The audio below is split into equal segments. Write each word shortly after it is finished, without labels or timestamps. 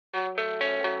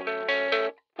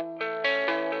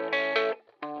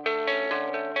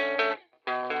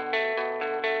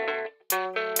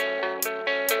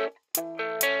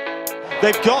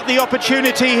They've got the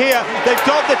opportunity here. They've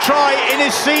got the try in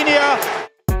his senior.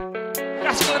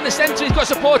 Gaskell in the centre, he's got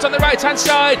support on the right-hand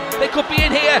side. They could be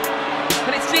in here.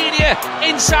 And it's Senior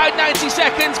inside 90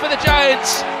 seconds for the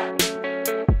Giants.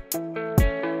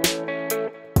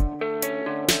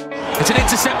 It's an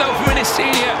intercept though from Innis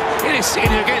Senior. Innis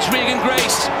Senior against Regan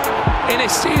Grace.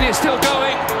 Innis Senior still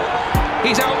going.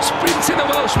 He's out sprinting the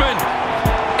Welshman.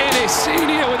 Innis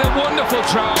Senior with a wonderful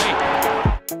try.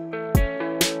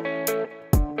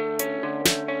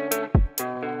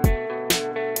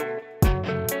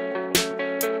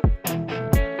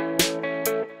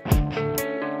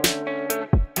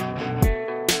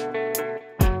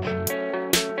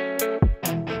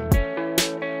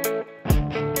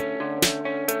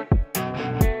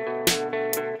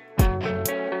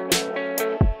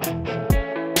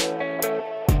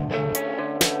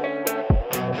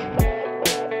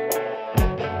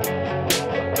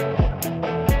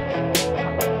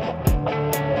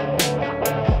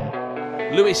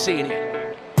 Lewis Senior.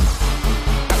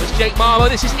 That was Jake Marlowe.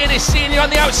 This is Innis Senior on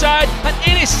the outside, and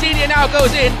Innis Senior now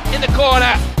goes in the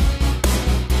corner.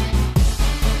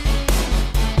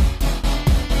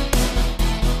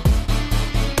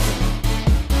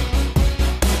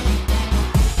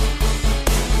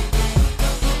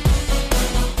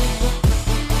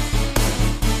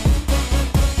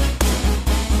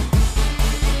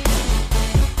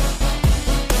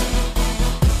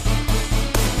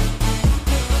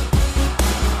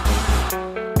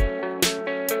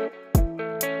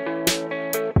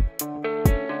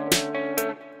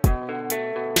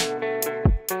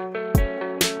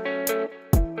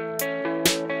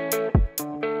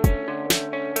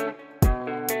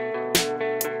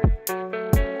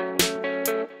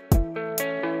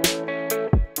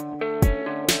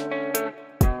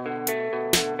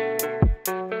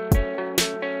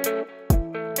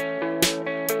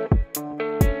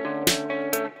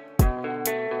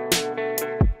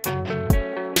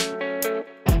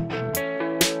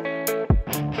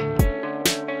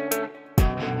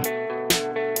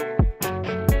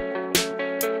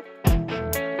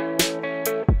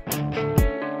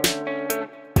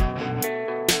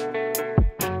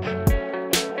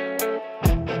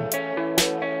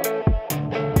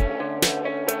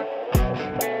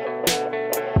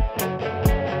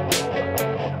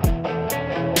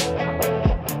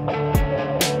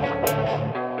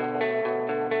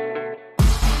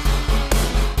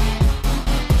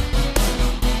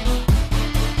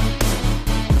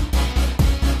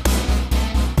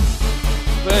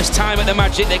 First time at the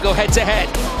Magic, they go head to head.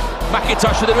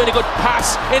 McIntosh with a really good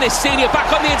pass. Innis Senior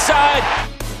back on the inside.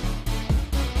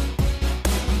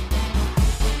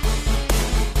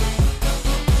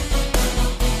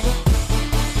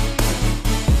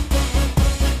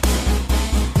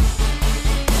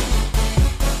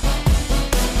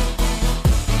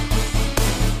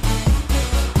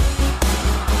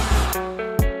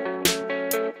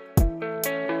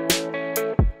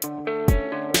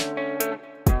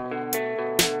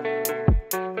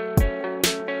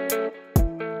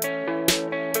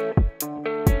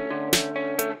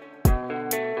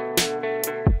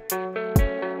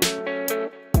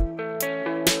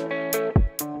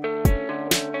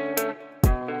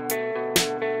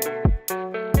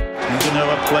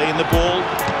 Noah playing the ball.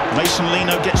 Mason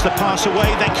Lino gets the pass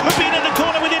away. They could be in the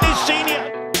corner with Innis Senior.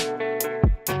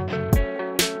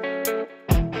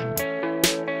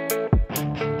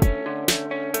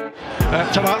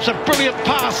 That's a brilliant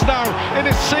pass now.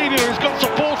 Innis Senior has got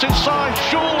support inside.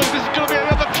 Surely this is going to be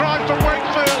another try for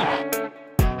Wakefield.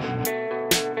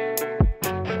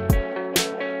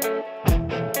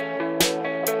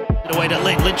 Away to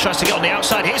Lynn. Lynn tries to get on the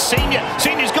outside. Here's Senior.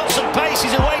 Senior's got some pace.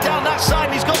 He's away down that side.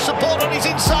 And he's got support on his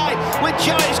inside. With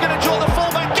Jarrett, he's going to draw the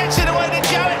fullback. Gets it away to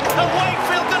Jarrett. And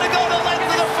Wakefield going to go the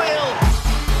length of the field.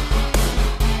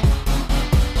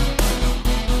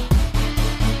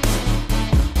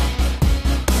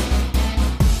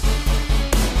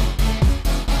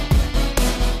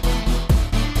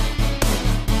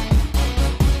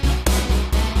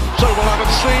 So we'll have a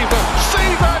Seaver.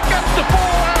 Seaver gets the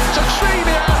ball out to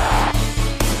Senior.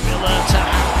 Miller to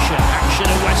Action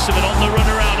and Westerman on the run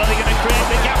around. Are they going to create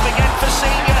the gap again for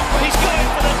Senior? He's going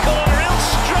for the corner. He'll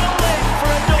stroll in for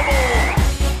a double.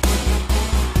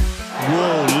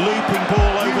 Whoa.